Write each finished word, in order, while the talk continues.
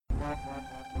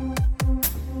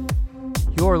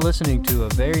You're listening to a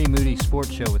Very Moody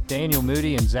Sports Show with Daniel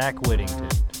Moody and Zach Whittington.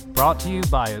 Brought to you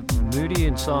by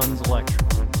Moody & Sons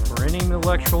Electrical. For any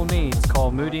electrical needs,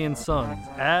 call Moody & Sons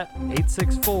at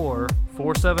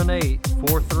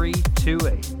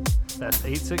 864-478-4328. That's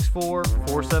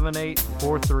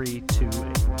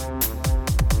 864-478-4328.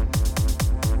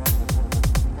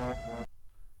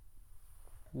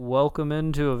 Welcome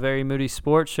into a Very Moody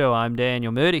Sports Show. I'm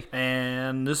Daniel Moody.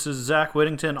 And this is Zach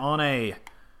Whittington on a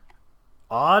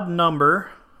odd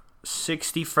number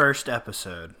 61st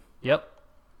episode. Yep.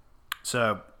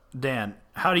 So, Dan,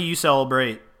 how do you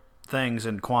celebrate things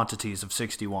in quantities of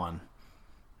 61?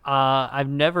 I've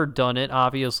never done it,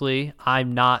 obviously.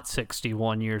 I'm not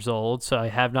 61 years old, so I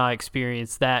have not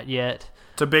experienced that yet.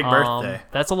 It's a big birthday.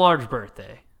 That's a large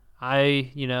birthday.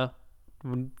 Got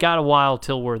a while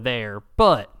till we're there.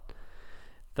 But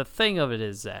the thing of it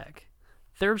is, Zach,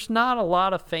 there's not a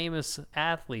lot of famous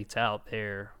athletes out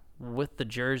there with the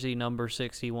jersey number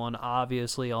 61.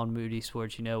 Obviously, on Moody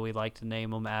Sports, we like to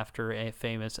name them after a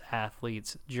famous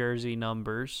athlete's jersey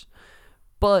numbers.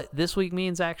 But this week, me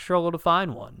and Zach struggle to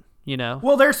find one,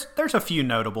 Well, there's a few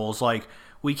notables. Like,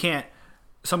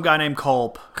 some guy named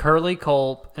Culp. Curly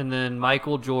Culp, and then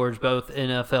Michael George, both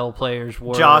NFL players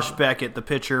were. Josh Beckett, the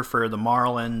pitcher for the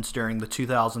Marlins during the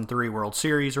 2003 World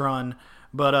Series run.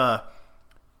 But,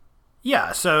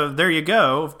 yeah, so there you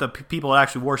go. The people that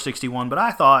actually wore 61. But I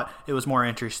thought it was more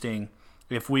interesting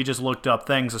if we just looked up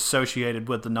things associated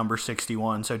with the number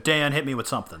 61. So, Dan, hit me with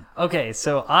something. Okay,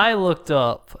 so I looked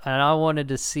up, and I wanted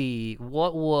to see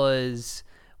what was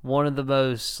one of the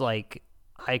most,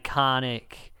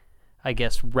 iconic,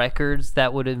 records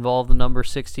that would involve the number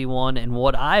 61. And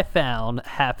what I found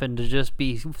happened to just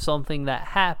be something that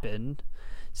happened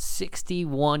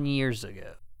 61 years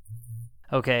ago.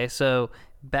 Okay, so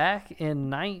back in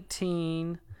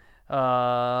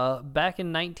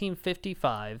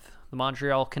 1955, the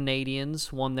Montreal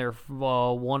Canadiens won their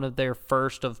one of their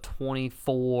first of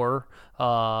 24,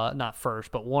 not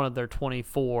first, but one of their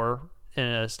 24 in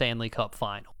a Stanley Cup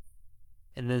final.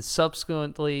 And then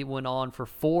subsequently went on for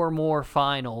 4 more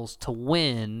finals to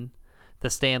win the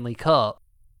Stanley Cup.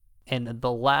 And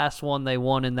the last one they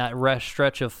won in that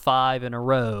stretch of 5 in a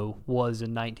row was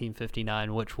in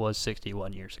 1959, which was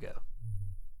 61 years ago.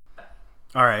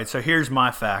 All right, so here's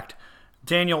my fact.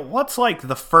 Daniel, what's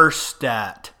the first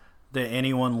stat that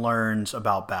anyone learns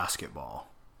about basketball?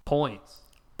 Points.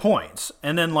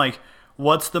 And then,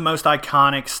 what's the most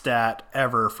iconic stat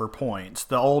ever for points?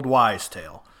 The old wives'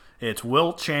 tale. It's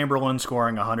Wilt Chamberlain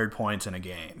scoring 100 points in a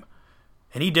game.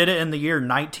 And he did it in the year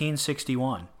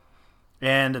 1961.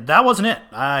 And that wasn't it.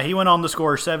 He went on to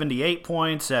score 78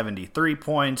 points, 73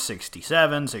 points,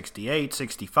 67, 68,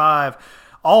 65,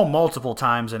 all multiple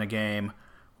times in a game.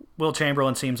 Wilt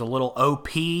Chamberlain seems a little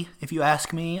OP, if you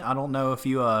ask me. I don't know if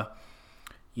you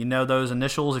know those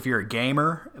initials if you're a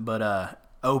gamer, but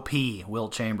OP,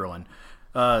 Wilt Chamberlain.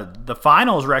 The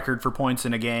finals record for points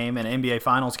in a game, an NBA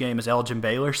Finals game, is Elgin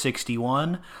Baylor,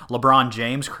 61. LeBron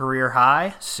James' career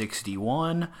high,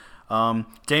 61.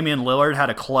 Damian Lillard had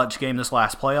a clutch game this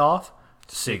last playoff,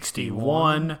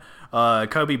 61.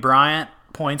 Kobe Bryant,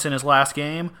 points in his last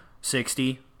game,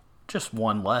 60. Just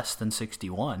one less than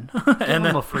 61. And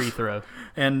then a free throw.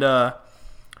 And,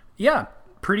 yeah,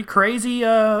 pretty crazy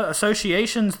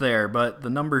associations there, but the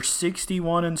number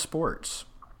 61 in sports.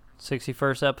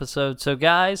 61st episode. So,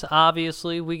 guys,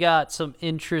 obviously, we got some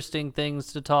interesting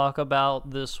things to talk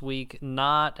about this week.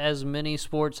 Not as many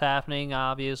sports happening,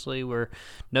 obviously.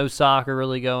 No soccer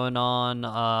really going on.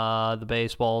 The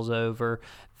baseball's over.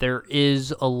 There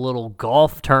is a little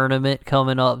golf tournament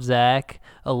coming up, Zach.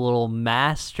 A little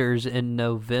Masters in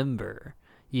November.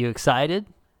 You excited?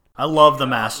 I love the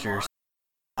Masters.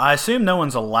 I assume no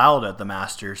one's allowed at the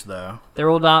Masters, though. There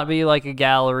will not be a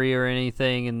gallery or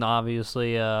anything, and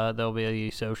obviously there'll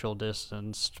be social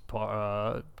distanced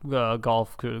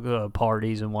golf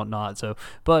parties and whatnot. So,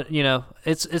 but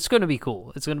it's going to be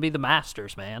cool. It's going to be the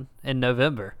Masters, man, in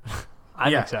November.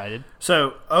 I'm excited.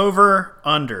 So, over,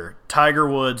 under, Tiger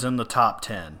Woods in the top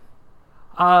 10.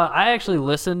 I actually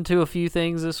listened to a few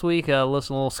things this week. Listened to a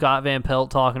little Scott Van Pelt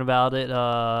talking about it.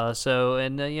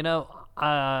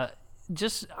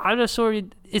 It's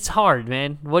hard,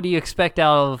 man. What do you expect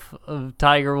out of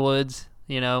Tiger Woods?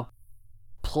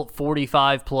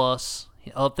 45 plus,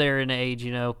 up there in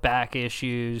age, back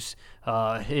issues,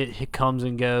 it comes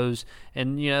and goes.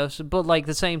 And, but at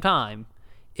the same time,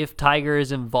 if Tiger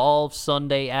is involved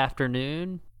Sunday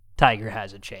afternoon, Tiger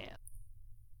has a chance.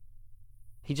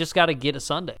 He just got to get a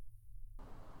Sunday.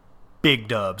 Big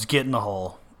dubs, get in the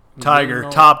hole. Tiger,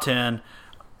 top 10.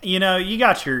 you know, you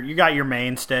got your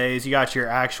mainstays, you got your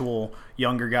actual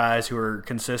younger guys who are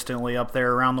consistently up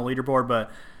there around the leaderboard.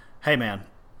 But hey, man,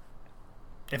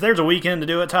 if there's a weekend to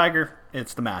do it, Tiger,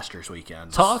 it's the Masters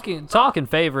weekend. Talking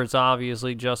favorites,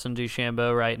 obviously Justin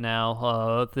DeChambeau right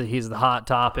now. He's the hot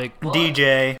topic.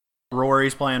 DJ.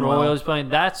 Rory's playing well. Rory's playing.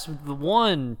 That's the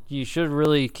one you should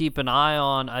really keep an eye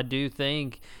on, I do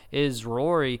think, is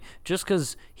Rory, just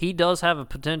because he does have a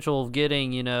potential of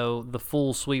getting, you know, the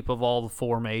full sweep of all the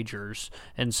 4 majors.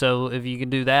 And so if you can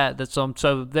do that,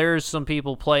 so there's some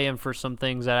people playing for some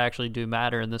things that actually do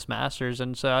matter in this Masters.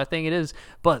 And so I think it is.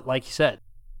 But like you said,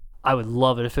 I would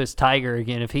love it if it's Tiger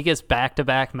again. If he gets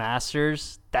back-to-back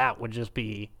Masters, that would just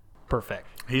be perfect.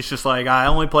 He's just like, I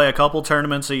only play a couple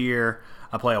tournaments a year.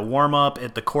 I play a warm-up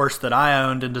at the course that I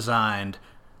owned and designed,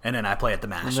 and then I play at the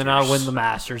Masters. And then I win the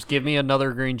Masters. Give me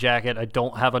another green jacket. I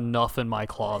don't have enough in my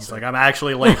closet. He's like, I'm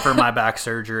actually late for my back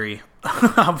surgery.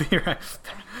 I'll be right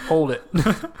back. Hold it.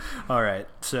 All right.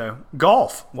 So,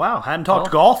 golf. Wow, hadn't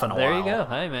talked golf in a while. There you go.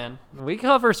 Hey, man. We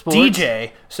cover sports.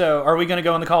 DJ. So, are we going to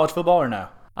go into college football or no?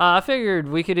 I figured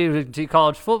we could do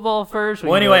college football first.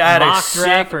 Well, anyway, I had a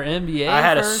sick for NBA. I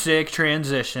had a sick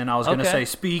transition. I was going to say,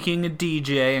 speaking of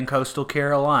DJ in Coastal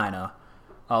Carolina,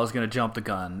 I was going to jump the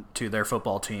gun to their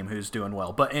football team, who's doing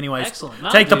well. But anyways,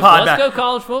 take the pod back. Let's go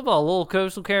college football. A little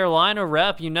Coastal Carolina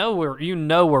rep. You know we're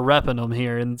repping them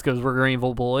here, and it's because we're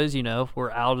Greenville boys. You know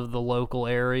we're out of the local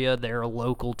area. They're a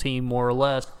local team, more or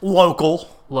less. Local,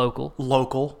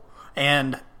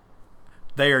 and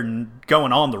they are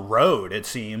going on the road, it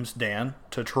seems, Dan,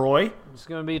 to Troy. It's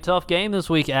going to be a tough game this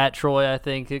week at Troy, I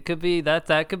think. It could be that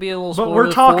could be a little But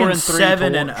we're talking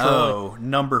 7-0,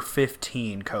 number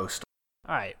 15 Coastal.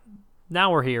 All right. Now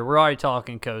we're here. We're already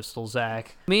talking Coastal,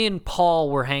 Zach. Me and Paul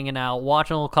were hanging out,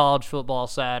 watching a little college football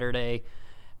Saturday,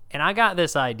 and I got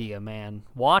this idea, man.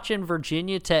 Watching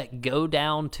Virginia Tech go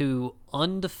down to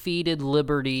undefeated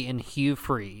Liberty and Hugh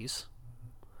Freeze,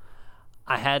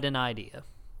 I had an idea.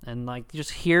 And,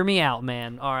 just hear me out,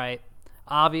 man. All right.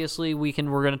 Obviously, we're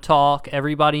going to talk.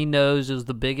 Everybody knows it was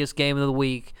the biggest game of the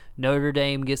week. Notre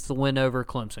Dame gets the win over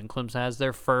Clemson. Clemson has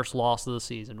their first loss of the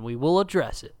season. We will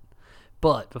address it.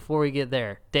 But before we get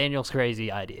there, Daniel's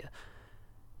crazy idea.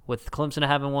 With Clemson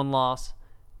having one loss,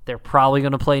 they're probably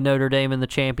going to play Notre Dame in the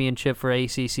championship for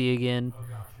ACC again.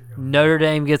 Notre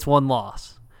Dame gets one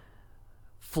loss.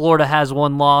 Florida has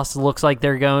one loss. It looks like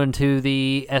they're going to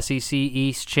the SEC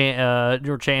East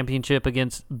championship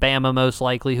against Bama, most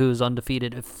likely, who is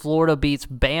undefeated. If Florida beats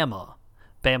Bama,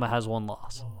 Bama has one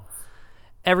loss.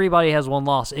 Everybody has one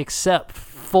loss except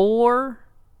 4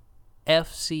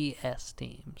 FCS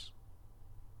teams.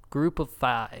 Group of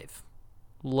 5.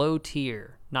 Low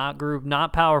tier. Not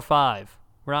Power 5.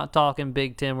 We're not talking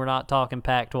Big Ten. We're not talking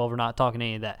Pac-12. We're not talking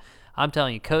any of that. I'm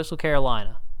telling you, Coastal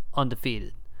Carolina,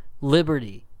 undefeated.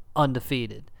 Liberty,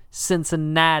 undefeated.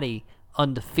 Cincinnati,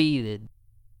 undefeated.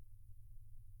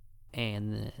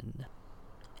 And then...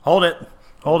 Hold it.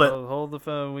 Hold the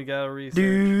phone. We got to research.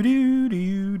 Do, do,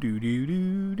 do, do, do,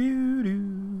 do, do,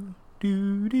 do.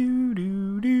 Do, do,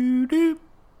 do, do, do.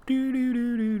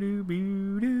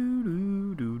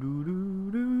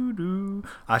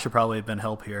 I should probably have been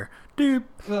help here. It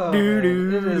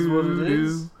is what it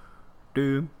is.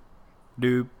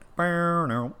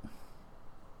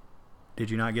 Did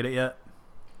you not get it yet?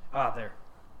 There.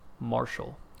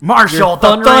 Marshall,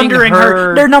 the Thundering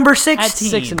Herd. They're number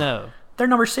 16. At 6-0. They're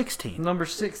number 16. Number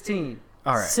 16.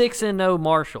 All right. 6-0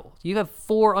 Marshall. You have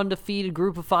 4 undefeated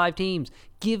group of 5 teams.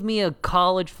 Give me a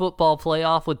college football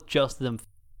playoff with just them.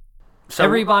 So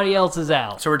everybody else is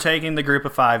out. So we're taking the group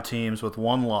of 5 teams with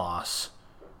one loss.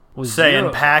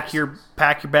 Saying pack your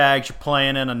bags. You're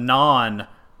playing in a non-playoff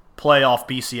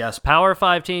BCS. Power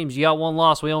 5 teams. You got one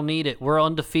loss. We don't need it. We're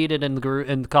undefeated in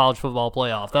the college football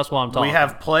playoff. That's what I'm talking. We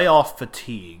have playoff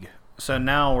fatigue. So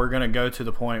now we're going to go to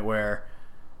the point where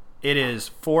it is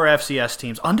 4 FCS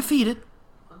teams undefeated.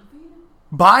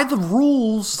 By the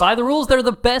rules. By the rules, they're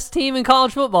the best team in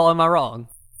college football. Am I wrong?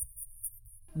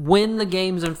 Win the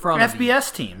games in front of you.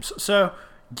 FBS teams. So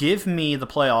give me the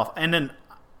playoff. And then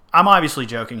I'm obviously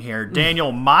joking here.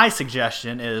 Daniel, my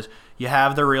suggestion is you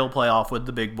have the real playoff with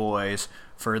the big boys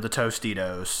for the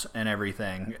Tostitos and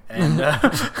everything. And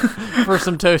for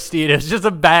some Tostitos. Just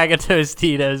a bag of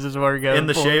Tostitos is what we're going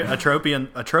for. A trophy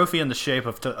in the shape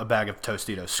of a bag of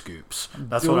Tostitos scoops.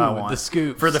 That's what I want. The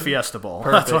scoops. For the Fiesta Bowl.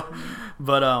 Perfect.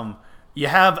 But you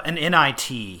have an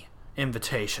NIT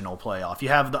invitational playoff. You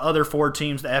have the other 4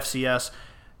 teams, the FCS.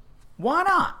 Why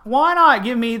not? Why not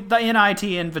give me the NIT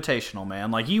invitational, man?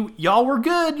 Like, y'all were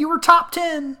good. You were top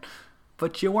 10,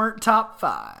 but you weren't top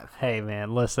 5. Hey,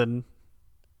 man, listen.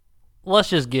 Let's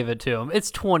just give it to them. It's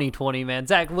 2020, man.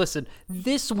 Zach, listen,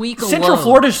 this week alone... Central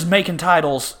Florida's just making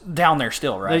titles down there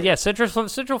still, right? Yeah,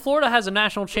 Central Florida has a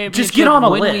national championship. Just get on a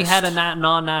when list. We had a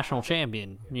non-national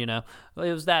champion, you know.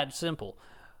 It was that simple.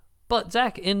 But,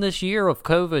 Zach, in this year of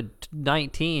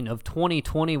COVID-19, of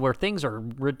 2020, where things are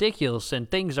ridiculous and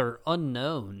things are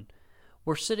unknown,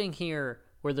 we're sitting here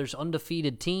where there's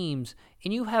undefeated teams,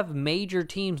 and you have major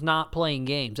teams not playing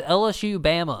games. LSU,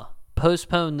 Bama,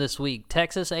 postponed this week.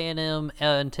 Texas A&M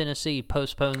and Tennessee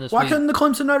postponed this week. Why couldn't the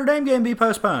Clemson Notre Dame game be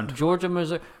postponed? Georgia,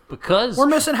 Missouri, because we're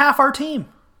missing half our team.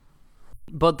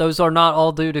 But those are not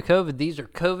all due to COVID. These are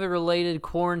COVID-related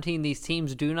quarantine. These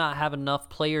teams do not have enough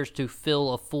players to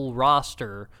fill a full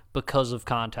roster because of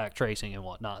contact tracing and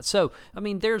whatnot. So, I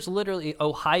mean, there's literally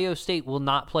Ohio State will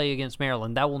not play against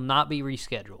Maryland. That will not be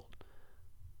rescheduled.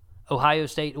 Ohio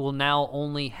State will now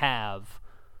only have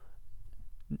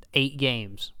 8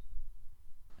 games.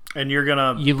 And you're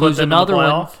gonna lose another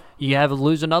one. You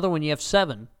lose another one. You have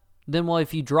 7. Then, well,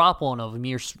 if you drop one of them,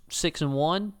 you're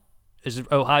 6-1. Is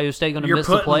Ohio State going to miss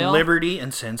the playoff? You're putting Liberty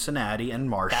and Cincinnati and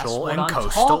Marshall and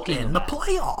Coastal in the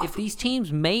playoff. If these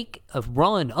teams make a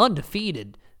run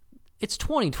undefeated, it's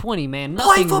 2020, man.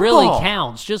 Nothing really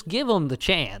counts. Just give them the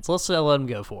chance. Let's let them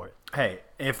go for it. Hey,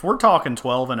 if we're talking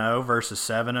 12-0 versus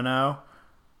 7-0,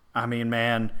 I mean,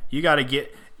 man, you got to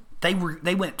get. They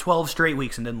went 12 straight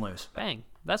weeks and didn't lose. Bang.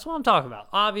 That's what I'm talking about.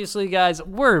 Obviously, guys,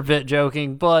 we're a bit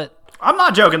joking, but I'm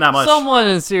not joking that much. Somewhat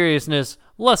in seriousness,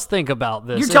 let's think about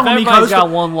this. You're telling me Coastal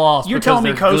got one loss. You're telling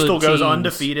me Coastal goes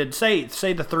undefeated. Say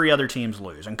the 3 other teams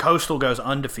lose, and Coastal goes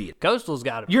undefeated. Coastal's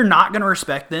got it. You're not going to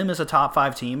respect them as a top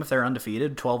 5 team if they're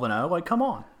undefeated, 12-0. Like, come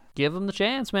on. Give them the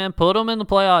chance, man. Put them in the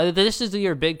playoff. This is the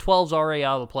year. Big 12's already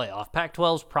out of the playoff.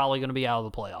 Pac-12's probably going to be out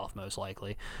of the playoff, most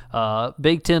likely.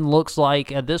 Big 10 looks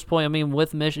like, at this point, I mean,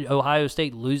 with Ohio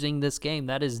State losing this game,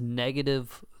 that is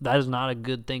negative. That is not a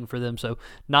good thing for them, so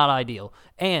not ideal.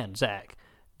 And, Zach,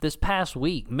 this past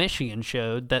week, Michigan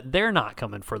showed that they're not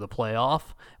coming for the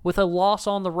playoff with a loss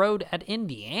on the road at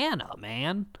Indiana,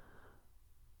 man.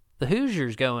 The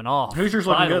Hoosiers going off. Hoosiers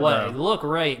looking good, though. Look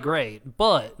great.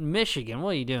 But Michigan, what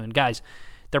are you doing? Guys,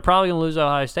 they're probably going to lose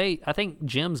Ohio State. I think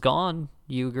Jim's gone.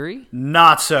 You agree?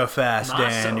 Not so fast,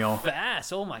 Daniel. Not so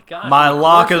fast. Oh, my God. My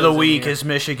lock of the week is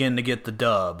Michigan to get the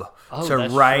dub. Oh, to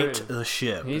right the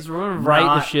ship. He's running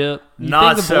the ship.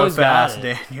 Not so fast,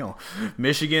 Daniel.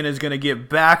 Michigan is going to get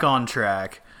back on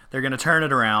track. They're going to turn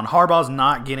it around. Harbaugh's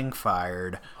not getting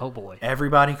fired. Oh, boy.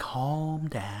 Everybody calm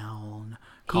down.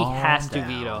 He has to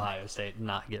beat Ohio State and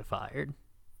not get fired.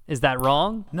 Is that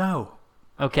wrong? No.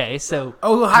 Okay, so...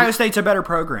 Ohio State's a better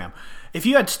program. If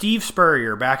you had Steve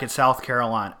Spurrier back at South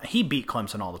Carolina, he beat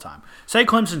Clemson all the time. Say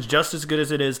Clemson's just as good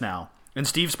as it is now, and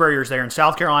Steve Spurrier's there, and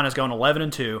South Carolina's going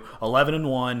 11-2,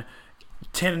 11-1,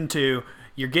 10-2.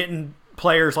 You're getting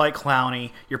players like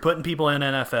Clowney. You're putting people in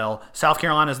NFL. South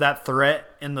Carolina's that threat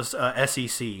in the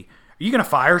SEC. Are you going to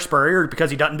fire Spurrier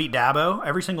because he doesn't beat Dabo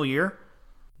every single year?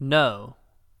 No.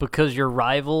 Because your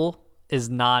rival is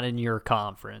not in your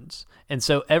conference. And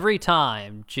so every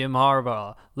time Jim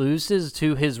Harbaugh loses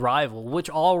to his rival, which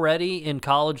already in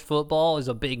college football is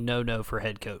a big no-no for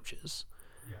head coaches,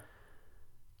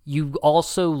 you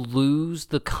also lose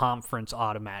the conference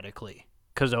automatically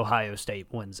because Ohio State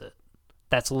wins it.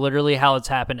 That's literally how it's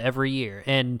happened every year.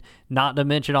 And not to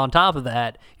mention on top of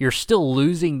that, you're still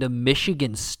losing to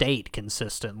Michigan State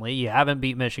consistently. You haven't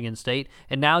beat Michigan State.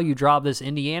 And now you drop this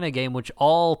Indiana game, which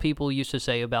all people used to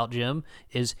say about Jim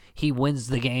is he wins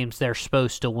the games they're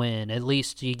supposed to win. At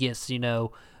least he gets,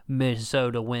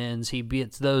 Minnesota wins. He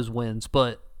gets those wins.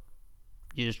 But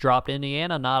you just dropped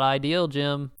Indiana. Not ideal,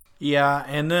 Jim. Yeah,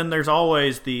 and then there's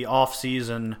always the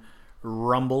off-season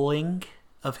rumbling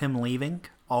of him leaving.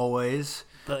 Always.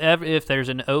 If there's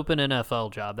an open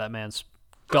NFL job, that man's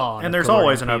gone. And there's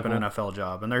always an open NFL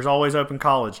job. And there's always open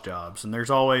college jobs. And there's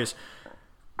always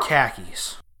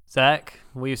khakis. Zach,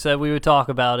 we said we would talk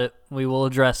about it. We will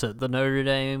address it. The Notre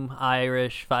Dame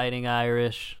Irish, Fighting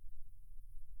Irish.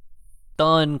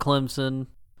 Done, Clemson.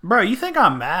 Bro, you think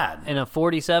I'm mad? In a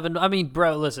 47. I mean,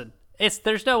 bro, listen.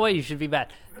 There's no way you should be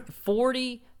mad.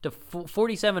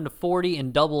 47-40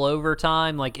 in double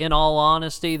overtime. Like, in all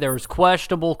honesty, there was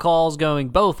questionable calls going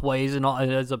both ways, and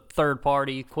as a third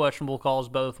party, questionable calls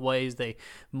both ways.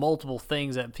 Multiple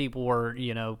things that people were,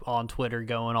 on Twitter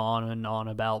going on and on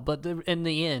about. But in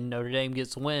the end, Notre Dame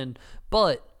gets the win.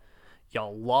 But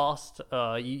y'all lost.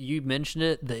 You mentioned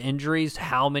it. The injuries.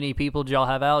 How many people did y'all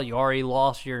have out? You already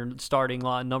lost your starting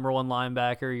number one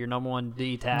linebacker, your number one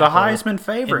D tackle. The Heisman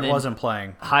favorite wasn't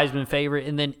playing. Heisman favorite,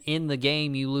 and then in the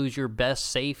game you lose your best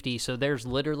safety. So there's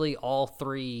literally all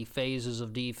 3 phases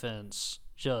of defense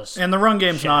And the run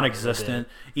game's non-existent.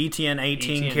 ETN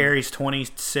 18 carries,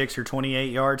 26 or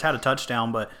 28 yards, had a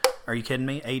touchdown, but are you kidding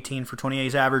me? 18 for 28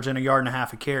 is averaging 1.5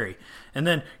 yards a carry. And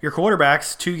then your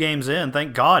quarterback's 2 games in.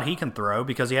 Thank God he can throw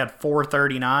because he had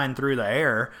 439 through the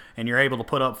air, and you're able to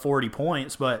put up 40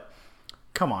 points. But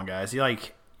come on, guys.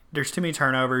 There's too many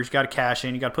turnovers. You got to cash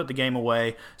in. You got to put the game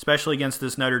away, especially against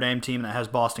this Notre Dame team that has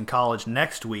Boston College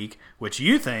next week, which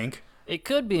you think – it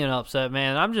could be an upset,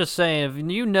 man. I'm just saying,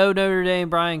 if you know Notre Dame,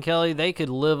 Brian Kelly, they could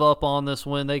live up on this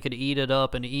win. They could eat it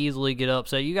up and easily get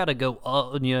upset. You got to go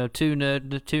up,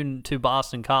 to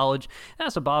Boston College.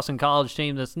 That's a Boston College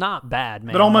team that's not bad,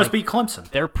 man. But almost beat Clemson.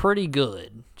 They're pretty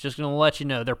good. Just going to let you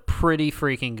know, they're pretty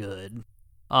freaking good.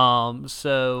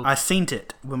 So I seen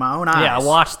it with my own eyes. Yeah, I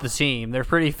watched the team. They're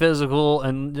pretty physical,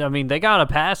 and I mean they got a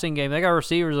passing game. They got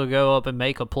receivers that'll go up and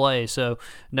make a play. So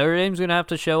Notre Dame's gonna have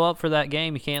to show up for that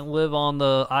game. You can't live on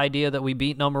the idea that we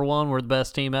beat number 1. We're the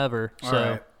best team ever. All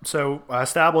right. So I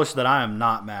established that I am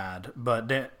not mad, but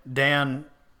Dan,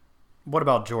 what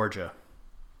about Georgia?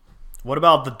 What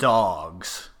about the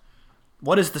Dogs?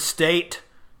 What is the state?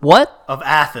 What? Of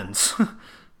Athens?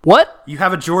 What? You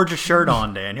have a Georgia shirt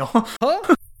on, Daniel.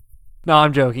 Huh? No,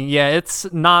 I'm joking. Yeah,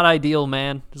 it's not ideal,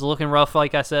 man. It's looking rough.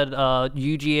 Like I said,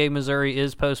 UGA Missouri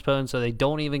is postponed, so they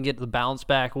don't even get the bounce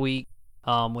back week,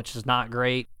 which is not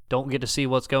great. Don't get to see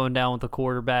what's going down with the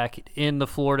quarterback. In the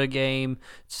Florida game,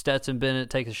 Stetson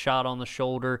Bennett takes a shot on the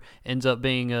shoulder, ends up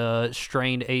being a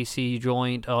strained AC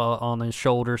joint on his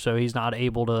shoulder, so he's not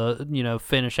able to,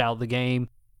 finish out the game.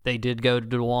 They did go to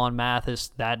DeJuan Mathis.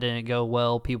 That didn't go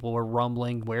well. People were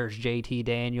rumbling, where's JT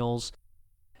Daniels?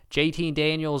 JT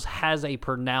Daniels has a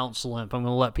pronounced limp. I'm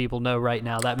going to let people know right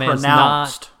now. That man's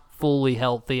not fully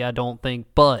healthy, I don't think.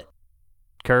 But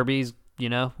Kirby's,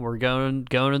 we're going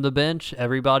to the bench.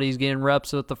 Everybody's getting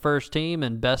reps with the first team,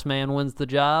 and best man wins the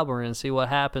job. We're going to see what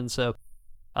happens. So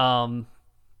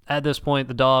at this point,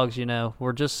 the Dogs,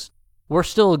 we're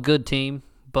still a good team,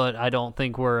 but I don't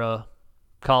think we're a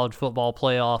college football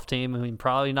playoff team. I mean,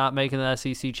 probably not making the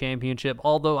SEC championship,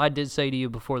 although I did say to you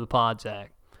before the pod,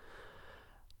 Zach,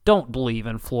 don't believe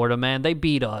in Florida, man. They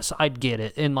beat us. I'd get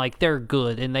it. And, they're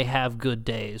good, and they have good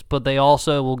days. But they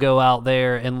also will go out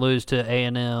there and lose to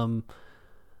A&M,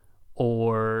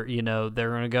 or, they're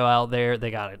going to go out there. They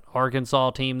got an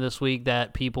Arkansas team this week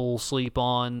that people sleep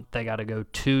on. They got to go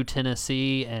to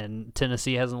Tennessee, and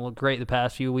Tennessee hasn't looked great the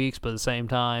past few weeks, but at the same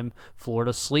time,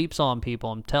 Florida sleeps on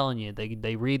people. I'm telling you,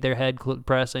 they read their head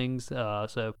pressings,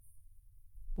 so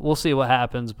we'll see what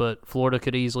happens, but Florida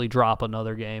could easily drop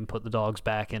another game, put the Dogs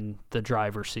back in the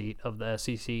driver's seat of the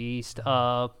SEC East.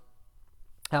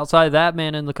 Outside of that,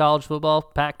 man, in the college football,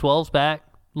 Pac-12's back.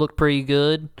 Looked pretty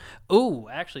good. Ooh,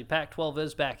 actually, Pac-12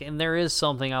 is back, and there is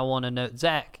something I want to note.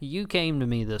 Zach, you came to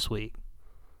me this week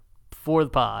before the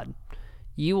pod.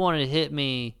 You wanted to hit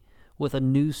me with a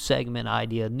new segment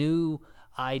idea, new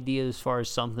idea as far as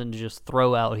something to just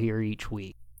throw out here each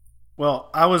week. Well,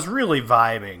 I was really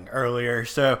vibing earlier.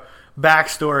 So,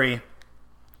 backstory,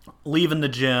 leaving the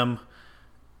gym,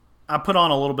 I put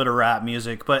on a little bit of rap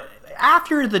music, but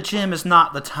after the gym is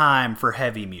not the time for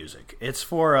heavy music. It's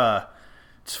for a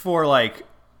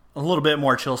little bit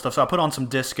more chill stuff. So I put on some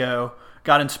disco,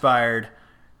 got inspired,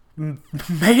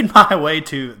 made my way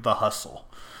to The Hustle.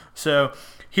 So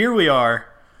here we are.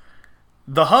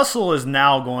 The Hustle is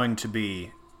now going to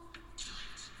be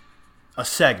a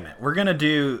segment. We're going to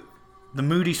do the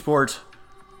Moody Sports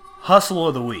Hustle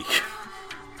of the Week.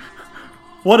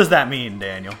 What does that mean,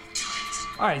 Daniel?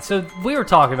 All right, so we were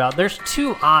talking about there's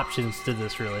 2 options to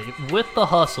this, really. With the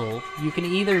hustle, you can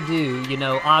either do,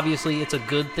 obviously it's a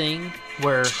good thing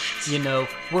where,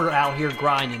 we're out here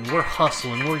grinding, we're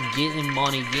hustling, we're getting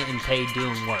money, getting paid,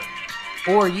 doing work.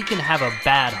 Or you can have a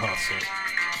bad hustle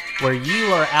where you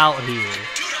are out here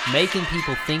making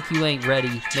people think you ain't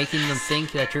ready, making them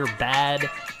think that you're bad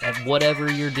at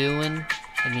whatever you're doing,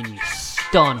 and then you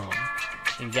stun them.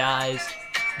 And guys,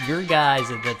 your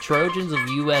guys at the Trojans of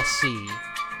USC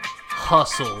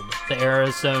hustled the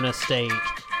Arizona State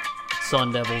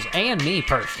Sun Devils and me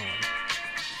personally.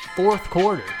 4th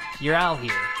quarter, you're out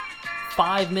here.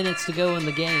 5 minutes to go in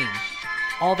the game.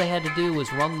 All they had to do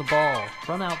was run the ball,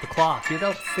 run out the clock. You're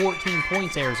up 14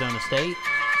 points, Arizona State.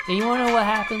 And you want to know what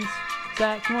happens,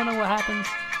 Zach? You want to know what happens?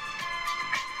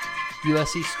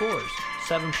 USC scores.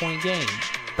 7-point game.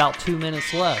 About 2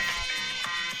 minutes left.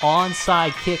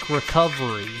 Onside kick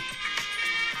recovery.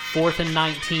 4th and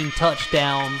 19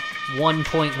 touchdown.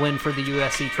 1-point win for the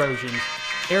USC Trojans.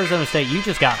 Arizona State, you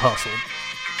just got hustled.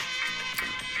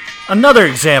 Another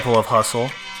example of hustle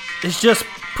is just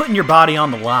putting your body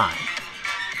on the line.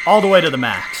 All the way to the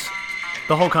max.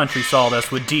 The whole country saw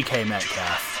this with DK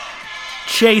Metcalf.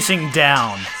 chasing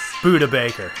down Buda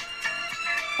Baker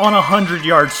on a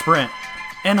 100-yard sprint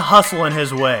and hustling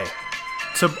his way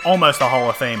to almost a Hall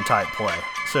of Fame type play.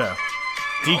 So,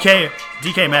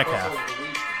 DK Metcalf,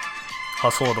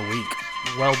 hustle of the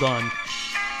week. Well done.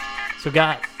 So,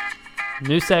 guys,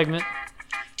 new segment.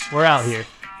 We're out here.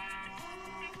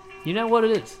 You know what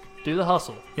it is. Do the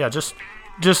hustle. Yeah, just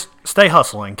stay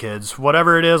hustling, kids.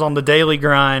 Whatever it is on the daily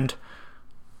grind.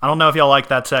 I don't know if y'all like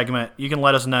that segment. You can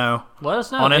let us know. Let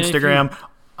us know. On Instagram.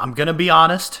 I'm going to be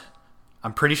honest.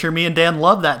 I'm pretty sure me and Dan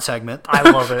love that segment. I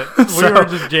love it. We were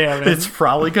just jamming. It's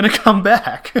probably going to come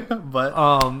back. But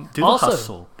do the also,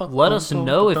 hustle. Let us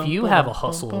know if you have a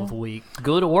hustle of the week,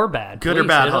 good or bad. Good or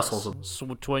bad hustles.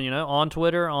 On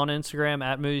Twitter, on Instagram,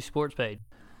 at Moody Sports Page.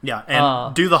 Yeah,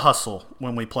 and do the hustle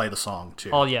when we play the song,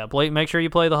 too. Oh, yeah. Make sure you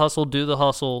play the hustle, do the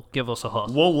hustle, give us a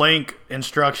hustle. We'll link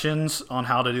instructions on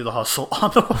how to do the hustle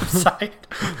on the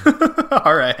website.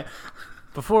 All right.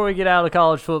 Before we get out of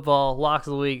college football, Locks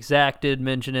of the Week, Zach did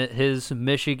mention it. His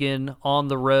Michigan on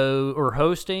the road, or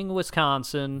hosting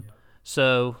Wisconsin.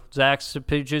 So, Zach's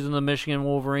choosing the Michigan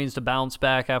Wolverines to bounce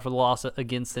back after the loss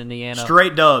against Indiana.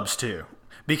 Straight dubs, too,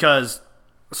 because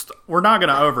we're not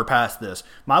going to overpass this.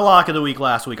 My lock of the week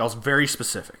last week, I was very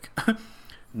specific.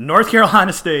 North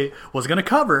Carolina State was going to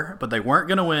cover, but they weren't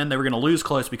going to win. They were going to lose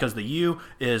close because the U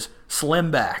is slim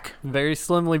back. Very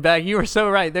slimly back. You were so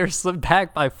right. They're slim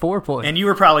back by 4 points. And you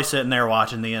were probably sitting there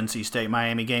watching the NC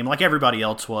State-Miami game like everybody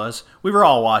else was. We were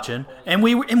all watching, and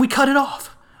we cut it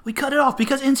off. We cut it off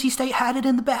because NC State had it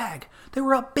in the bag. They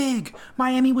were up big.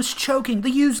 Miami was choking.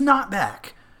 The U's not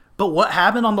back. But what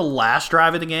happened on the last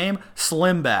drive of the game?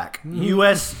 Slim back.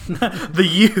 The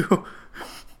U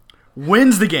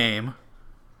wins the game,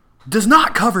 does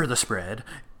not cover the spread.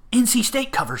 NC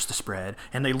State covers the spread,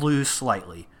 and they lose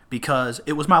slightly because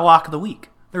it was my lock of the week.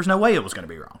 There's no way it was going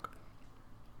to be wrong.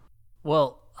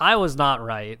 Well, I was not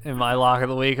right in my lock of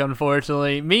the week,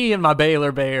 unfortunately. Me and my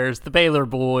Baylor Bears, the Baylor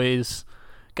boys,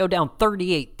 go down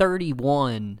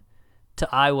 38-31 to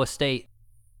Iowa State.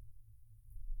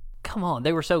 Come on,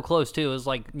 they were so close, too. It was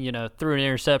like, threw an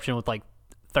interception with like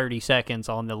 30 seconds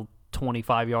on the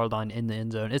 25-yard line in the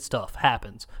end zone. It's tough.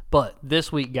 Happens. But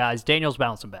this week, guys, Daniel's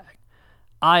bouncing back.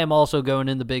 I am also going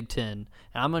in the Big Ten,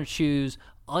 and I'm going to choose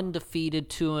undefeated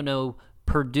 2-0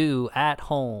 Purdue at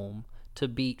home to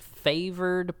beat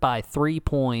favored by 3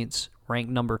 points,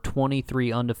 ranked number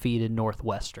 23 undefeated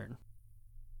Northwestern.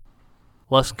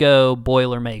 Let's go,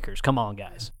 Boilermakers. Come on,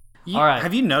 guys. All right.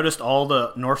 Have you noticed all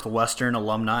the Northwestern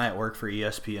alumni at work for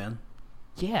ESPN?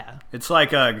 Yeah. It's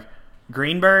like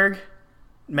Greenberg,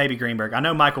 maybe Greenberg. I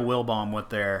know Michael Wilbaum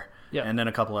went there, and then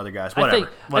a couple other guys.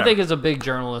 Whatever. I think it's a big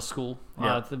journalist school.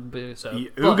 Yeah.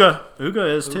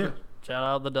 Uga is too. Shout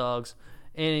out the dogs.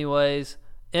 Anyways,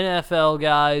 NFL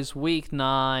guys, Week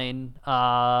 9.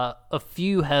 A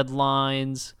few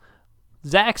headlines.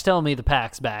 Zach's telling me the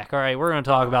Pack's back. All right, we're going to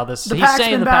talk about this. The Pack's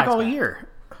been back all year.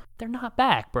 They're not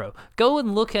back, bro. Go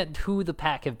and look at who the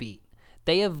Pack have beat.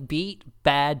 They have beat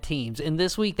bad teams. And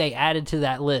this week they added to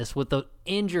that list with the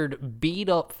injured,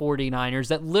 beat-up 49ers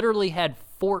that literally had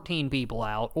 14 people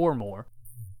out or more.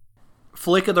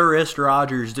 Flick of the wrist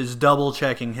Rodgers is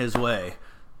double-checking his way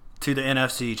to the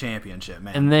NFC Championship,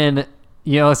 man. And then,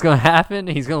 what's going to happen?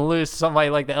 He's going to lose to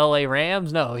somebody like the LA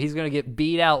Rams? No, he's going to get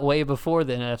beat out way before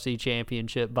the NFC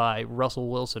Championship by Russell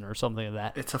Wilson or something like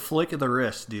that. It's a flick of the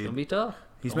wrist, dude. It's going to be tough.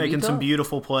 He's making some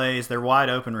beautiful plays. They're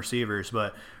wide-open receivers,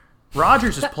 but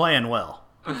Rodgers is playing well.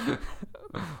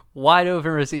 Wide open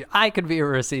receiver. I could be a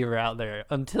receiver out there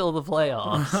until the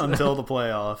playoffs. Until the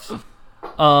playoffs.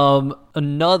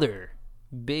 Another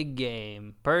big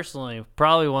game. Personally,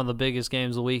 probably one of the biggest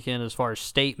games of the weekend as far as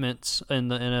statements in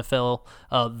the NFL.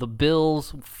 The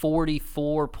Bills'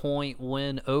 44-point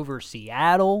win over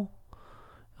Seattle.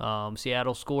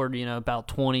 Seattle scored, about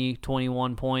 20,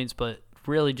 21 points, but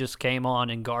really just came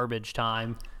on in garbage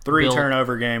time.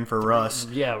 Turnover game for Russ.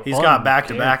 Yeah. He's got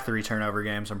back-to-back 3 turnover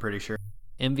games, I'm pretty sure.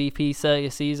 MVP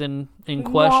season in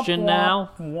question now?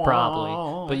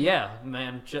 Probably. But yeah,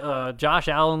 man, Josh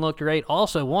Allen looked great.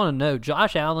 Also, want to know,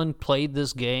 Josh Allen played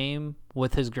this game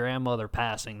with his grandmother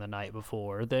passing the night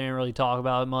before. They didn't really talk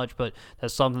about it much, but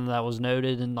that's something that was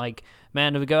noted. And,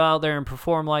 man, to go out there and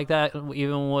perform like that,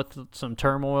 even with some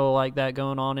turmoil like that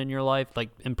going on in your life,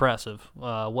 impressive.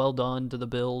 Well done to the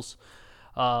Bills.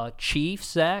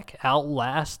 Chiefs, Zach,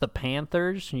 outlast the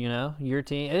Panthers, your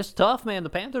team. It's tough, man. The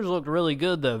Panthers looked really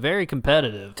good, though. Very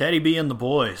competitive. Teddy B and the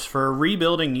boys. For a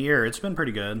rebuilding year, it's been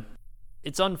pretty good.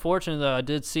 It's unfortunate, though. I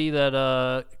did see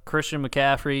that Christian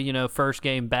McCaffrey, first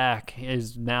game back,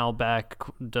 is now back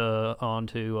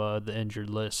onto the injured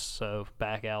list, so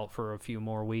back out for a few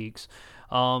more weeks.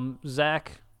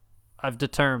 Zach, I've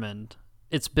determined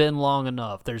it's been long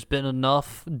enough. There's been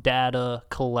enough data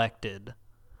collected.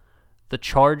 The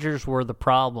Chargers were the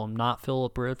problem, not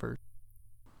Phillip Rivers.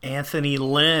 Anthony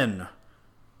Lynn.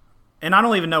 And I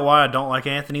don't even know why I don't like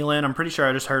Anthony Lynn. I'm pretty sure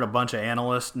I just heard a bunch of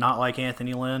analysts not like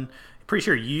Anthony Lynn. Pretty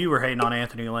sure you were hating on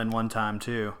Anthony Lynn one time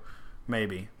too,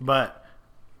 maybe. But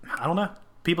I don't know.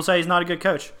 People say he's not a good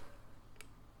coach.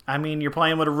 I mean, you're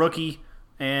playing with a rookie,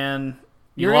 and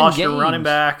you lost your running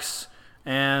backs,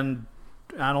 and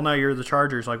I don't know. You're the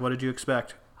Chargers. Like, what did you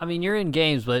expect? I mean, you're in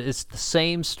games, but it's the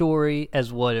same story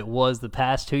as what it was the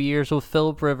past 2 years with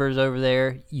Phillip Rivers over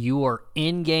there. You are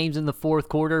in games in the fourth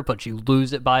quarter, but you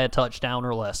lose it by a touchdown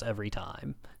or less every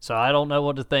time. So I don't know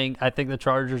what to think. I think the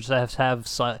Chargers have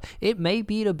it may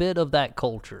be a bit of that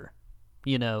culture,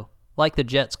 like the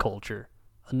Jets culture,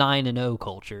 a 9-0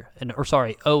 culture,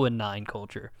 0-9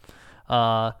 culture.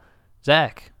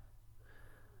 Zach,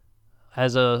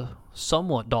 as a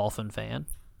somewhat Dolphin fan,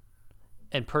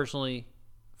 and personally,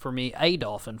 for me, a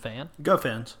Dolphin fan. Go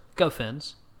Fins. Go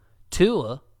Fins.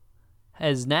 Tua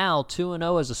is now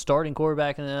 2-0 as a starting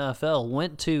quarterback in the NFL.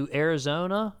 Went to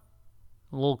Arizona,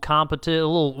 a little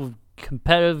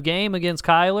competitive game against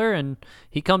Kyler, and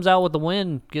he comes out with the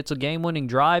win, gets a game-winning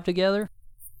drive together.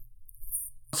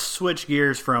 Switch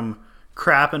gears from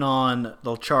crapping on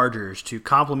the Chargers to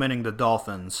complimenting the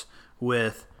Dolphins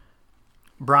with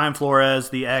Brian Flores,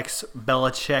 the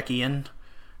ex-Belichickian,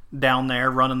 down there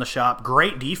running the shop.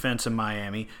 Great defense in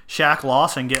Miami. Shaq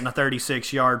Lawson getting a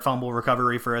 36-yard fumble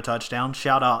recovery for a touchdown.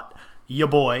 Shout out ya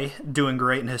boy, doing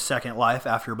great in his second life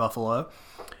after Buffalo.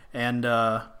 And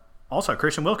also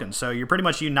Christian Wilkins. So you're pretty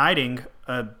much uniting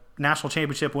a national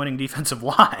championship winning defensive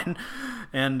line.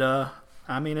 And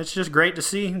I mean, it's just great to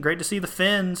see. Great to see the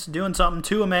Fins doing something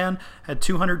to a man. Had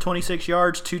 226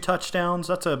 yards, 2 touchdowns.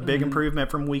 That's a big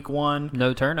improvement from week 1.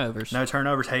 No turnovers.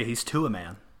 Hey, he's to a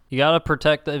man. You got to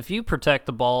protect if you protect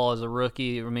the ball as a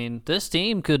rookie, I mean, this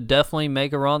team could definitely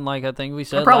make a run, like I think we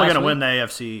said. They're probably going to win the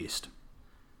AFC East.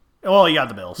 Well, you got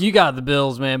the Bills. You got the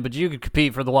Bills, man, but you could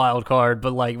compete for the wild card.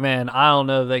 But, man, I don't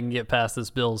know if they can get past this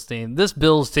Bills team. This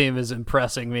Bills team is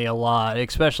impressing me a lot,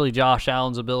 especially Josh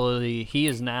Allen's ability. He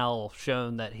has now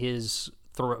shown that his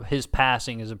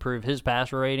passing has improved. His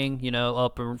passer rating,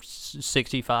 up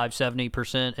 65,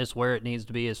 70% is where it needs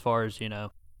to be as far as,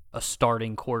 a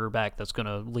starting quarterback that's going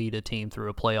to lead a team through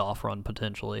a playoff run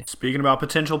potentially. Speaking about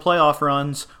potential playoff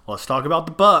runs, let's talk about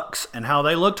the Bucs and how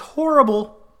they looked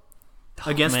horrible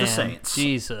against the Saints.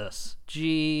 Jesus.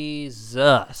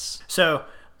 So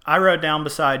I wrote down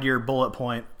beside your bullet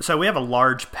point. So we have a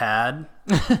large pad.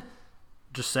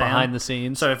 Just saying. Behind the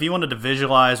scenes. So if you wanted to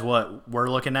visualize what we're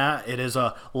looking at, it is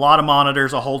a lot of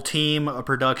monitors, a whole team of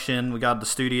production. We got the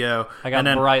studio. I got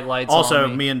bright lights also,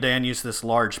 on me. Me and Dan use this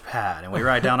large pad, and we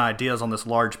write down ideas on this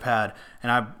large pad. And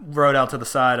I wrote out to the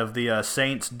side of the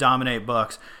Saints dominate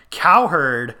Bucs.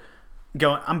 Cowherd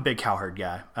I'm a big Cowherd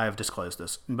guy. I have disclosed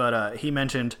this. But he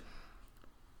mentioned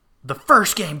the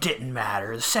first game didn't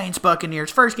matter. The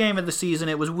Saints-Buccaneers, first game of the season,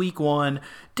 it was week 1.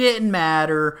 Didn't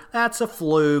matter. That's a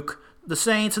fluke. The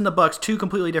Saints and the Bucs, 2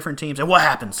 completely different teams. And what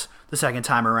happens the second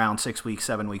time around 6 weeks,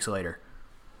 7 weeks later?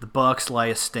 The Bucs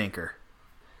lay a stinker.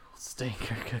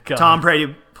 God. Tom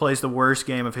Brady plays the worst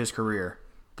game of his career.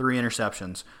 3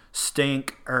 interceptions.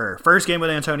 Stinker. First game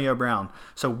with Antonio Brown.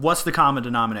 So what's the common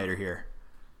denominator here?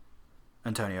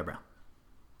 Antonio Brown.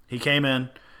 He came in.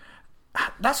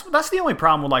 That's the only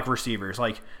problem with receivers.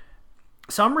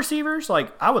 Some receivers,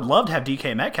 I would love to have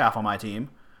DK Metcalf on my team,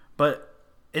 but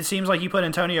it seems like you put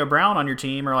Antonio Brown on your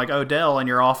team or Odell and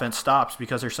your offense stops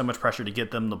because there's so much pressure to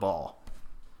get them the ball.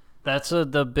 That's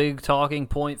the big talking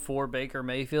point for Baker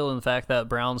Mayfield. In fact, that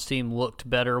Browns team looked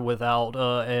better without,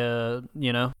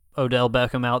 Odell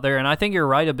Beckham out there. And I think you're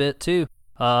right a bit, too.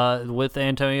 With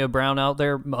Antonio Brown out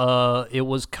there, it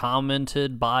was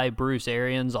commented by Bruce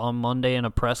Arians on Monday in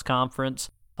a press conference.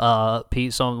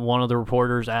 One of the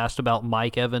reporters asked about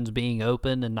Mike Evans being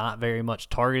open and not very much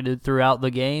targeted throughout the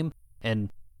game.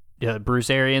 And Bruce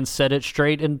Arians said it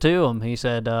straight into him. He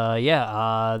said,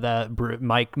 that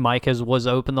Mike was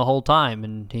open the whole time,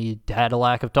 and he had a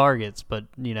lack of targets, but,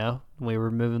 we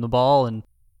were moving the ball. And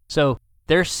so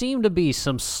there seemed to be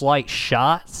some slight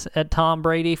shots at Tom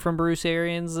Brady from Bruce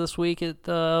Arians this week,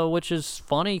 which is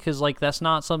funny because, that's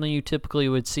not something you typically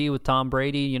would see with Tom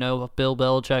Brady. Bill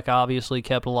Belichick obviously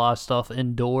kept a lot of stuff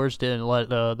indoors, didn't let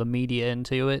the media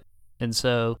into it. And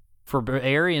so for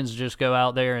Arians to just go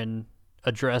out there and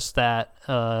addressed that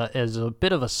as a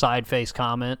bit of a side-face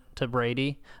comment to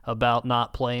Brady about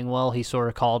not playing well. He sort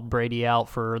of called Brady out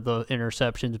for the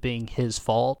interceptions being his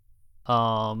fault.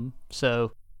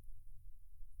 So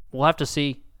we'll have to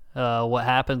see what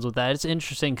happens with that. It's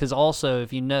interesting because also,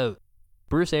 if you note,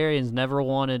 Bruce Arians never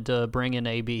wanted to bring in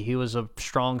AB. He was a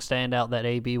strong standout that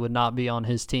AB would not be on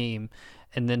his team.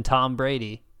 And then Tom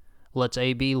Brady lets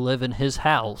AB live in his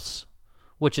house,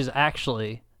 which is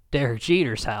actually Derek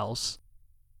Jeter's house.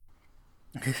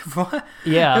 What?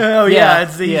 Yeah. Oh, yeah.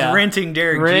 He's renting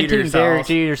Derek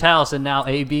Jeter's house, and now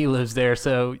AB lives there.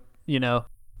 So,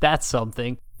 that's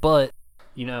something. But,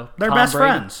 they're best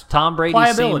friends. Tom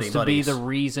Brady seems to be the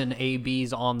reason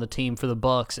AB's on the team for the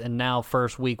Bucs, and now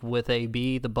first week with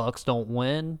AB, the Bucs don't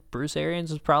win. Bruce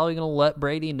Arians is probably going to let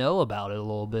Brady know about it a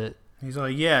little bit. He's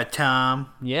like, yeah, Tom.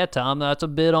 Yeah, Tom, that's a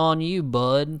bit on you,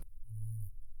 bud.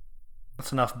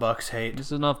 That's enough Bucs hate.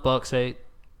 That's enough Bucs hate.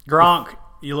 Gronk,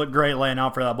 you look great laying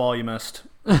out for that ball you missed.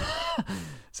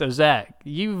 So, Zach,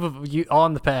 you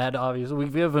on the pad, obviously.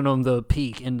 We've given them the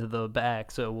peek into the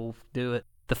back, so we'll do it.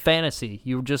 The fantasy.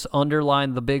 You just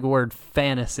underlined the big word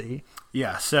fantasy.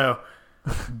 Yeah, so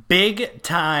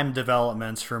big-time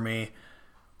developments for me.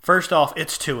 First off,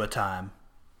 it's Tua time.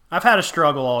 I've had a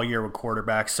struggle all year with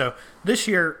quarterbacks. So this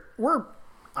year,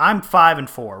 I'm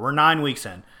 5-4. We're 9 weeks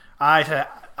in. I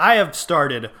have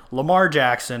started Lamar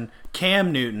Jackson,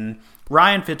 Cam Newton,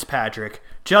 Ryan Fitzpatrick,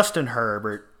 Justin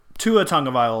Herbert, Tua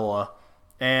Tagovailoa,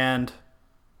 and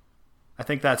I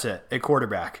think that's it at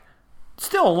quarterback.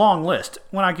 Still a long list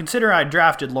when I consider I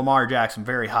drafted Lamar Jackson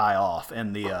very high off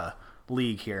in the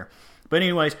league here. But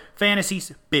anyways,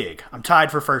 fantasy's big. I'm tied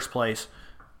for first place.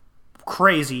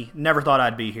 Crazy. Never thought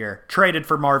I'd be here. Traded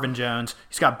for Marvin Jones.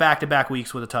 He's got back-to-back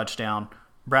weeks with a touchdown.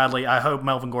 Bradley, I hope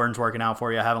Melvin Gordon's working out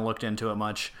for you. I haven't looked into it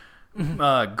much.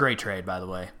 Great trade, by the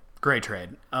way. Great trade.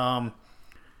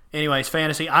 Anyways,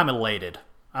 fantasy, I'm elated.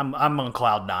 I'm on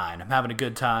cloud 9. I'm having a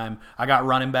good time. I got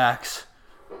running backs.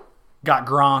 Got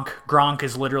Gronk. Gronk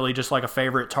is literally just like a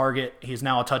favorite target. He's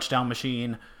now a touchdown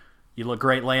machine. You look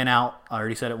great laying out. I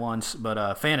already said it once,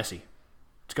 but fantasy,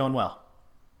 it's going well.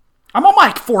 I'm on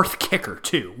my fourth kicker,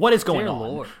 too. What is going on?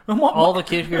 Lord. All the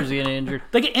kickers get injured.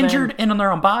 They get injured and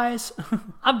they're on buys.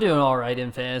 I'm doing all right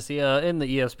in fantasy. In the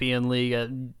ESPN league,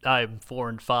 I'm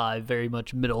 4-5, very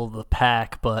much middle of the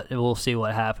pack, but we'll see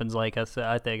what happens. Like I said,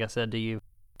 I think I said to you,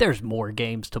 there's more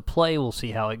games to play. We'll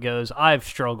see how it goes. I've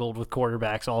struggled with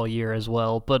quarterbacks all year as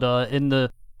well, but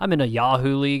I'm in a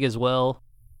Yahoo league as well.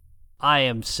 I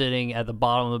am sitting at the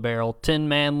bottom of the barrel,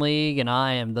 10-man league, and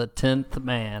I am the 10th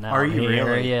man out Are you here.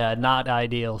 really? Yeah, not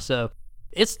ideal. So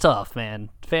it's tough,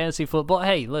 man. Fantasy football.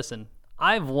 Hey, listen,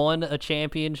 I've won a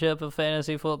championship of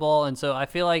fantasy football, and so I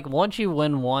feel like once you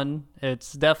win one,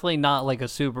 it's definitely not like a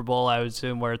Super Bowl, I would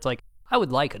assume, where it's like, I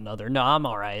would like another. No, I'm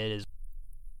all right. It is.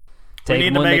 We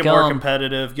need to make it more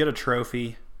competitive. Get a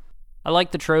trophy. I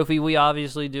like the trophy we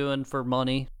obviously doing for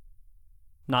money.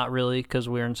 Not really, because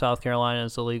we're in South Carolina and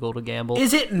it's illegal to gamble.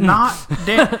 Is it not?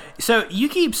 So you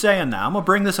keep saying that. I'm going to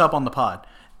bring this up on the pod.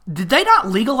 Did they not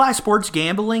legalize sports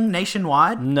gambling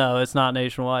nationwide? No, it's not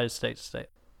nationwide. It's state to state.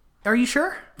 Are you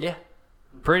sure? Yeah.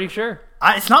 Pretty sure.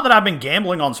 It's not that I've been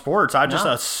gambling on sports. I just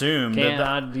assumed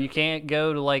that you can't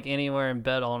go to like anywhere and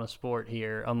bet on a sport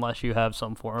here unless you have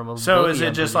some form of. So is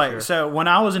it just like so? When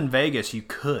I was in Vegas, you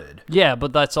could. Yeah,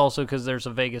 but that's also because there's a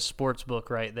Vegas sports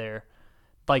book right there.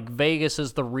 Like Vegas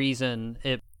is the reason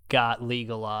it got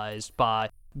legalized by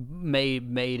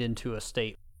made into a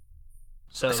state.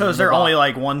 So is there only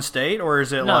like one state, or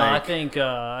is it like?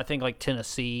 I think like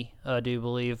Tennessee, I do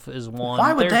believe, is one.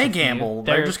 Why would they gamble?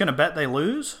 They're just going to bet they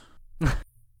lose.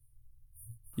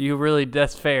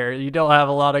 That's fair. You don't have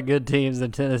a lot of good teams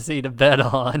in Tennessee to bet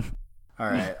on. All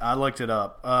right, I looked it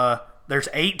up. There's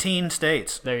 18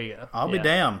 states. There you go. I'll be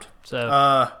damned.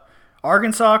 So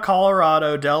Arkansas,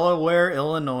 Colorado, Delaware,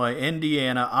 Illinois,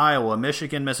 Indiana, Iowa,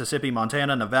 Michigan, Mississippi,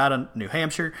 Montana, Nevada, New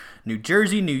Hampshire, New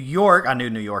Jersey, New York. I knew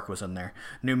New York was in there.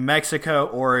 New Mexico,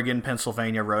 Oregon,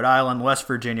 Pennsylvania, Rhode Island, West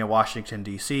Virginia, Washington,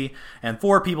 D.C. And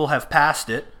 4 people have passed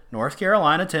it. North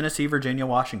Carolina, Tennessee, Virginia,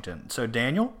 Washington. So,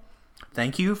 Daniel,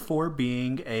 thank you for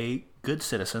being a good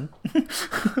citizen.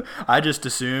 I just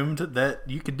assumed that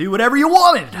you could do whatever you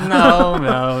wanted.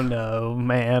 No,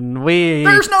 man.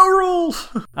 There's no rules.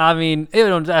 I mean,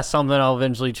 that's something I'll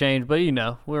eventually change, but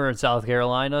we're in South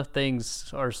Carolina.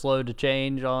 Things are slow to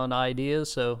change on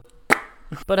ideas, so.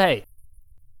 But hey,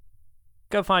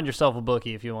 go find yourself a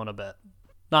bookie if you want to bet.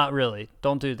 Not really.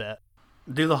 Don't do that.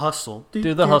 Do the hustle.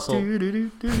 Do the hustle.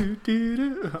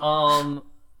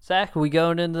 Zach, are we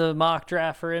going into the mock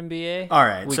draft for NBA? All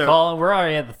right. We're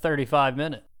already at the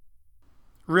 35-minute.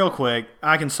 real quick,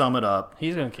 I can sum it up.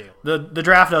 He's going to kill. The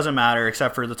draft doesn't matter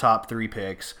except for the top 3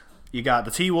 picks. You got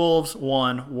the T-Wolves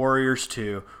 1, Warriors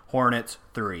 2, Hornets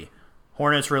 3.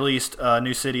 Hornets released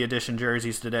New City Edition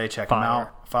jerseys today. Check them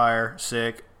out. Fire.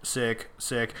 Sick.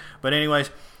 But anyways,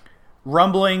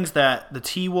 rumblings that the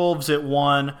T-Wolves at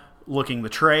 1 looking the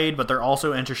trade, but they're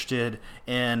also interested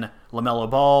in LaMelo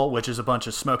Ball, which is a bunch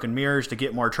of smoke and mirrors to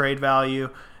get more trade value.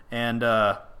 And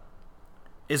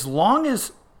as long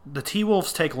as the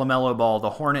T-Wolves take LaMelo Ball,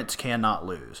 the Hornets cannot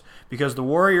lose, because the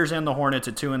Warriors and the Hornets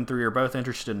at 2 and 3 are both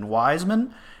interested in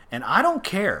Wiseman, and I don't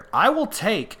care. I will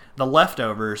take the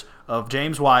leftovers of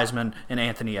James Wiseman and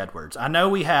Anthony Edwards. I know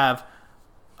we have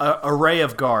an array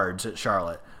of guards at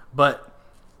Charlotte, but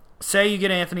say you get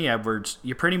Anthony Edwards,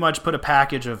 you pretty much put a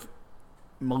package of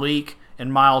Malik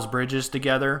and Miles Bridges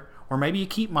together, or maybe you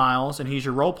keep Miles and he's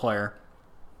your role player,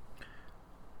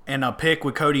 and a pick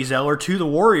with Cody Zeller to the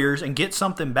Warriors and get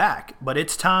something back. But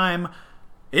it's time.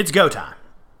 It's go time.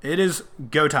 It is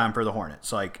go time for the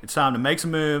Hornets. Like, it's time to make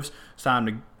some moves. It's time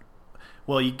to,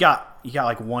 well, you got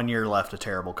like 1 year left of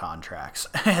terrible contracts,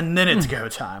 and then it's go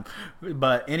time.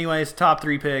 But anyways, top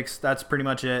 3 picks, that's pretty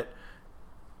much it.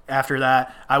 After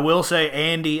that, I will say,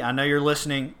 Andy, I know you're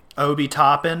listening. Obi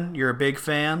Toppin, you're a big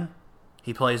fan.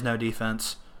 He plays no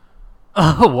defense.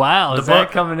 Oh, wow. Is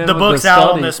that coming in the with book's the out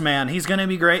study? on this man. He's going to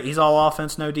be great. He's all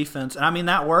offense, no defense. And I mean,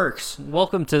 that works.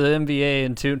 Welcome to the NBA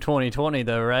in 2020,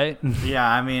 though, right? Yeah,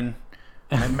 I mean,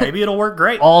 maybe it'll work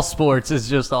great. All sports is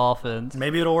just offense.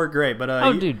 Maybe it'll work great.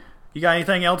 But dude. You got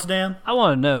anything else, Dan? I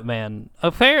want to note, man,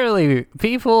 apparently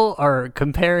people are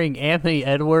comparing Anthony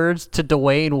Edwards to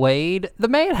Dwayne Wade. The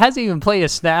man hasn't even played a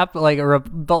snap, like a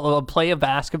play of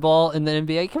basketball in the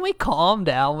NBA. Can we calm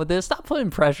down with this? Stop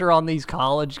putting pressure on these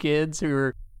college kids who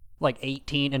are like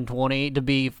 18 and 20 to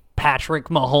be Patrick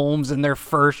Mahomes in their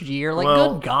first year. Like,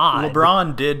 well, good God.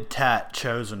 LeBron did tat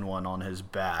Chosen One on his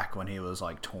back when he was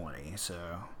like 20, so...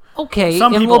 Okay,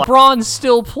 Some and people- LeBron's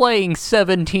still playing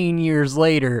 17 years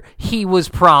later. He was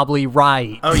probably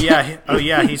right. Oh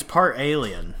yeah, he's part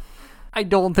alien. I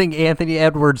don't think Anthony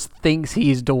Edwards thinks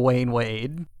he's Dwayne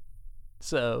Wade.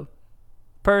 So,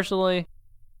 personally,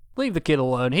 leave the kid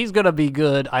alone. He's going to be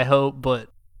good, I hope, but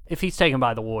if he's taken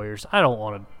by the Warriors, I don't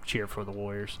want to cheer for the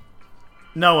Warriors.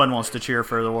 No one wants to cheer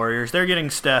for the Warriors. They're getting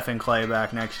Steph and Clay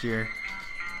back next year.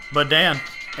 But Dan,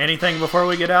 anything before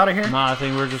we get out of here? No, I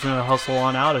think we're just going to hustle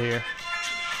on out of here.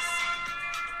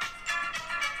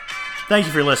 Thank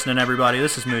you for listening, everybody.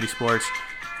 This is Moody Sports.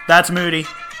 That's Moody.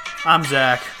 I'm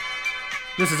Zach.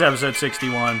 This is episode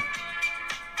 61.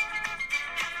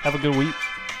 Have a good week.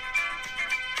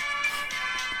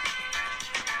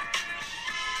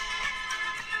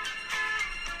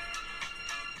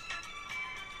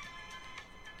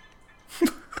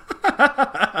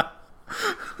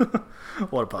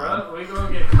 What a pod. Bro, we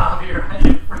gonna get copyright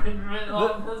infringement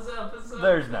on this episode?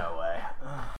 There's no way.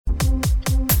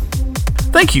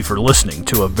 Thank you for listening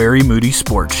to A Very Moody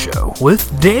Sports Show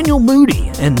with Daniel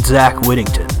Moody and Zach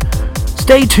Whittington.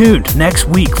 Stay tuned next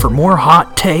week for more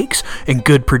hot takes and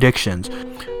good predictions.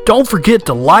 Don't forget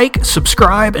to like,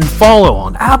 subscribe, and follow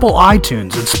on Apple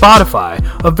iTunes and Spotify,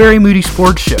 A Very Moody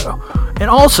Sports Show. And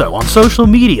also on social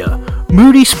media,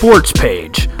 Moody Sports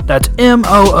Page. That's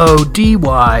MOODY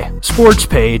Sports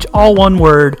Page, all one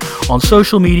word, on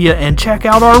social media. And check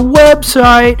out our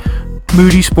website,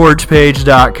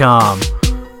 moodysportspage.com.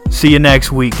 See you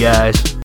next week, guys.